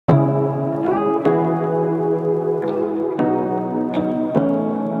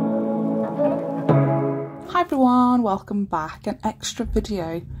everyone, welcome back. An extra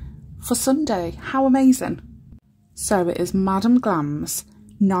video for Sunday. How amazing. So it is Madam Glam's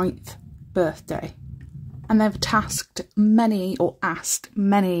 9th birthday and they've tasked many or asked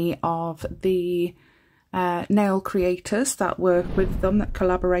many of the nail creators that work with them, that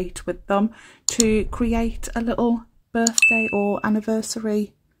collaborate with them, to create a little birthday or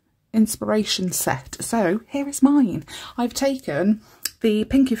anniversary inspiration set. So here is mine. I've taken the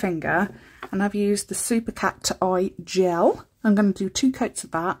pinky finger and I've used the Super Cat Eye gel. I'm going to do 2 coats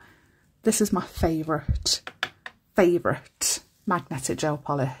of that. This is my favourite magnetic gel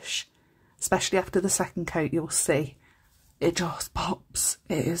polish. Especially after the second coat, you'll see it just pops.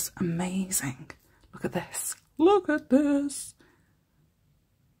 It is amazing. Look at this. Look at this.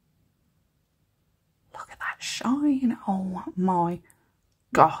 Look at that shine. Oh my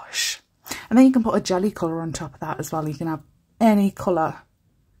gosh. And then you can put a jelly colour on top of that as well. You can have any colour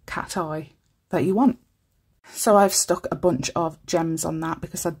cat eye that you want. So I've stuck a bunch of gems on that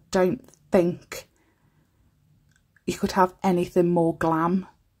because I don't think you could have anything more glam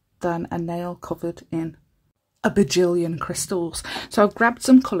than a nail covered in a bajillion crystals. So I've grabbed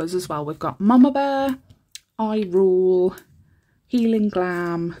some colours as well. We've got Mama Bear, Eye Rule, Healing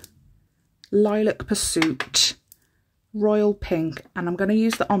Glam, Lilac Pursuit, Royal Pink, and I'm going to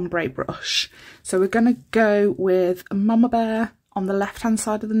use the ombre brush. So we're going to go with Mama Bear on the left hand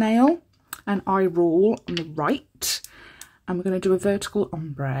side of the nail and Eye Rule on the right, and we're going to do a vertical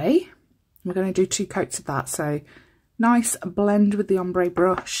ombre. We're going to do 2 coats of that. So nice blend with the ombre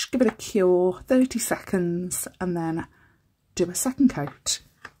brush, give it a cure, 30 seconds, and then do a second coat.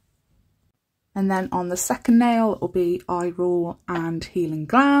 And then on the second nail it will be Eye Rule and Healing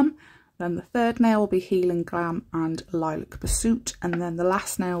Glam. Then the third nail will be Healing Glam and Lilac Pursuit. And then the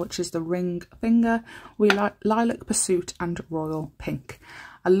last nail, which is the ring finger, we like Lilac Pursuit and Royal Pink.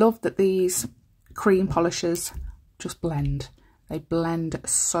 I love that these cream polishes just blend. They blend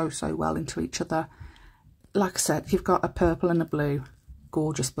so well into each other. Like I said, you've got a purple and a blue,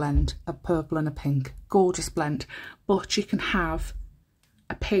 gorgeous blend. A purple and a pink, gorgeous blend. But you can have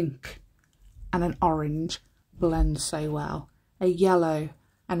a pink and an orange blend so well. A yellow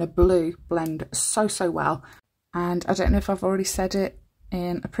and a blue blend so well. And I don't know if I've already said it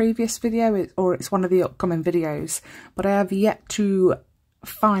in a previous video or it's one of the upcoming videos, but I have yet to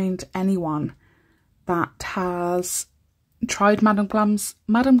find anyone that has tried Madam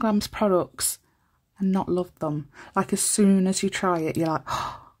Glam's products and not loved them. Like, as soon as you try it, you're like,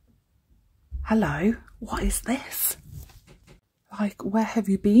 oh, hello, what is this? Like, where have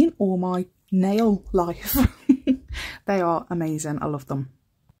you been all my nail life? They are amazing. I love them.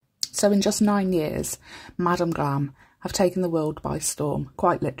 So in just 9 years, Madam Glam have taken the world by storm,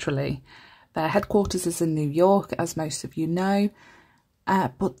 quite literally. Their headquarters is in New York, as most of you know,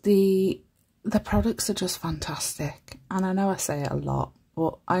 but the products are just fantastic. And I know I say it a lot,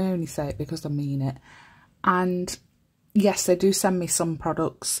 but I only say it because I mean it. And yes, they do send me some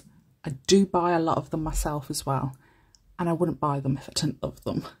products. I do buy a lot of them myself as well, and I wouldn't buy them if I didn't love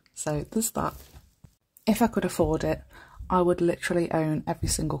them. So there's that. If I could afford it, I would literally own every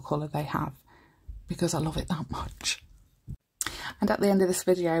single colour they have because I love it that much. And at the end of this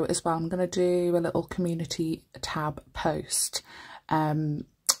video as well, I'm going to do a little community tab post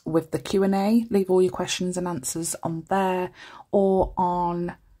with the Q&A. Leave all your questions and answers on there, or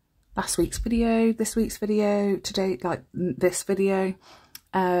on last week's video, this week's video, today, like this video,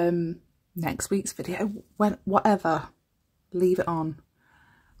 next week's video, whatever. Leave it on.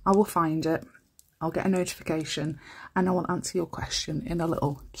 I will find it. I'll get a notification and I will answer your question in a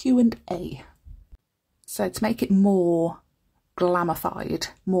little Q&A. So to make it more glamified,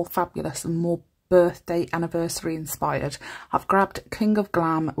 more fabulous and more birthday anniversary inspired, I've grabbed King of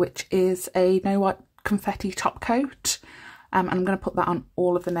Glam, which is a no white confetti top coat. And I'm going to put that on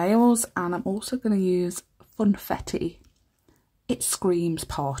all of the nails, and I'm also going to use Funfetti. It screams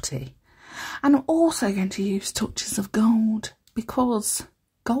party. And I'm also going to use touches of gold because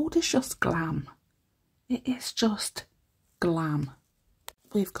gold is just glam. It is just glam.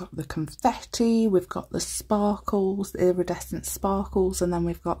 We've got the confetti, we've got the sparkles, the iridescent sparkles, and then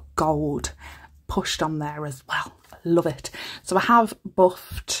we've got gold pushed on there as well. I love it. So I have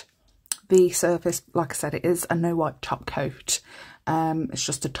buffed the surface. Like I said, it is a no white top coat. It's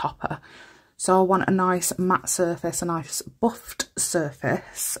just a topper. So I want a nice matte surface, a nice buffed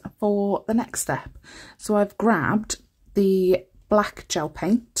surface for the next step. So I've grabbed the black gel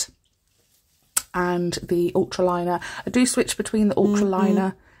paint and the ultraliner. I do switch between the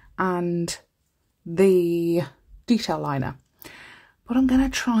ultraliner and the detail liner, but I'm going to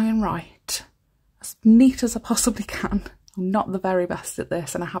try and write as neat as I possibly can. I'm not the very best at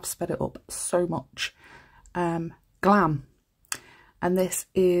this and I have sped it up so much. Glam. And this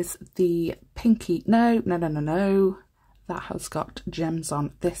is the pinky, no, that has got gems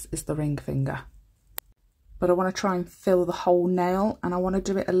on. This is the ring finger. But I want to try and fill the whole nail, and I want to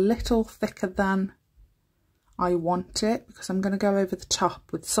do it a little thicker than I want it, because I'm going to go over the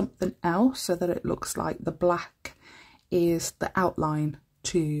top with something else so that it looks like the black is the outline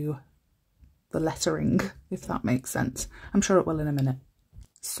to the lettering, if that makes sense. I'm sure it will in a minute.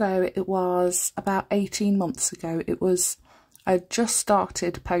 So it was about 18 months ago. I just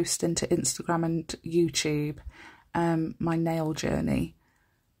started posting to Instagram and YouTube my nail journey.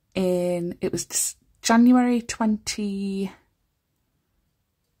 It was January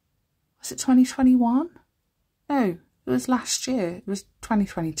 2021? No, it was last year. It was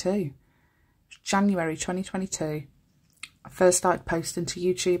 2022. January 2022. I first started posting to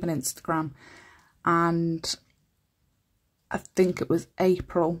YouTube and Instagram, and I think it was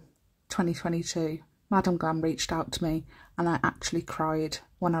April 2022. Madam Glam reached out to me, and I actually cried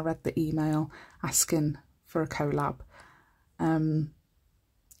when I read the email asking for a collab.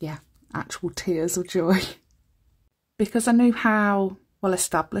 Yeah, actual tears of joy. Because I knew how well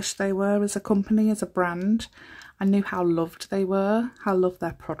established they were as a company, as a brand. I knew how loved they were, how loved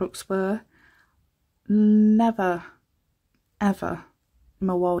their products were. Never, ever in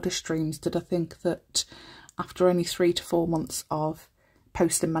my wildest dreams did I think that after only 3 to 4 months of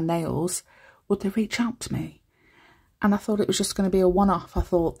posting my nails, would they reach out to me? And I thought it was just going to be a one-off. I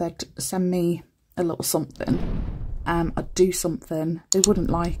thought they'd send me a little something, I'd do something, they wouldn't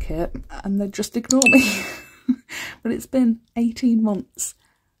like it, and they'd just ignore me. But it's been 18 months,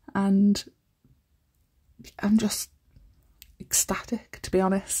 and I'm just ecstatic, to be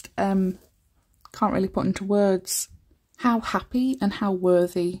honest. Can't really put into words how happy and how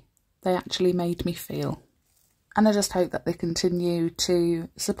worthy they actually made me feel. And I just hope that they continue to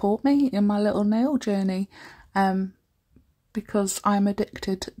support me in my little nail journey, because I'm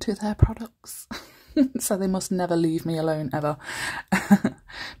addicted to their products. So they must never leave me alone, ever.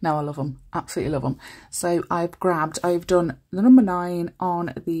 No, I love them. Absolutely love them. So I've done the number 9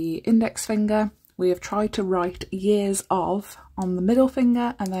 on the index finger. We have tried to write years of on the middle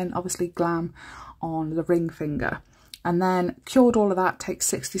finger, and then obviously Glam on the ring finger. And then cured all of that. Takes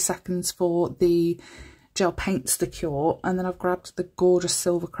 60 seconds for the gel paints to cure. And then I've grabbed the gorgeous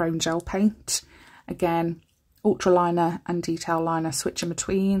silver chrome gel paint. Again, ultra liner and detail liner, switch in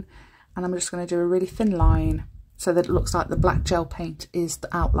between. And I'm just going to do a really thin line so that it looks like the black gel paint is the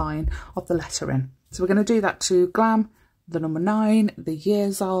outline of the lettering. So we're going to do that to Glam, the number 9, the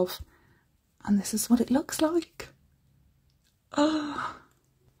years of, and this is what it looks like. Oh,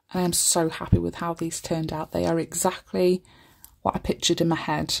 I am so happy with how these turned out. They are exactly what I pictured in my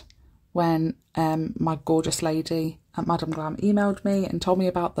head when my gorgeous lady at Madam Glam emailed me and told me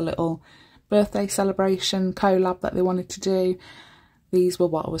about the little birthday celebration collab that they wanted to do. These were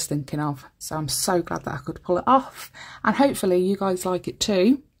what I was thinking of, so I'm so glad that I could pull it off, and hopefully you guys like it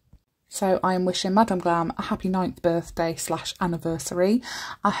too. So I am wishing Madam Glam a happy 9th birthday / anniversary.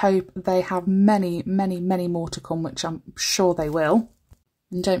 I hope they have many, many, many more to come, which I'm sure they will.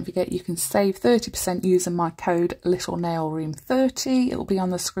 And don't forget, you can save 30% using my code LittleNailRoom30. It will be on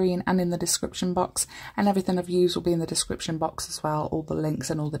the screen and in the description box, and everything I've used will be in the description box as well, all the links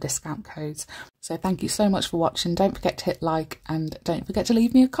and all the discount codes. So thank you so much for watching. Don't forget to hit like, and don't forget to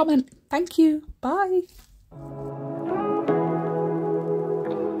leave me a comment. Thank you. Bye.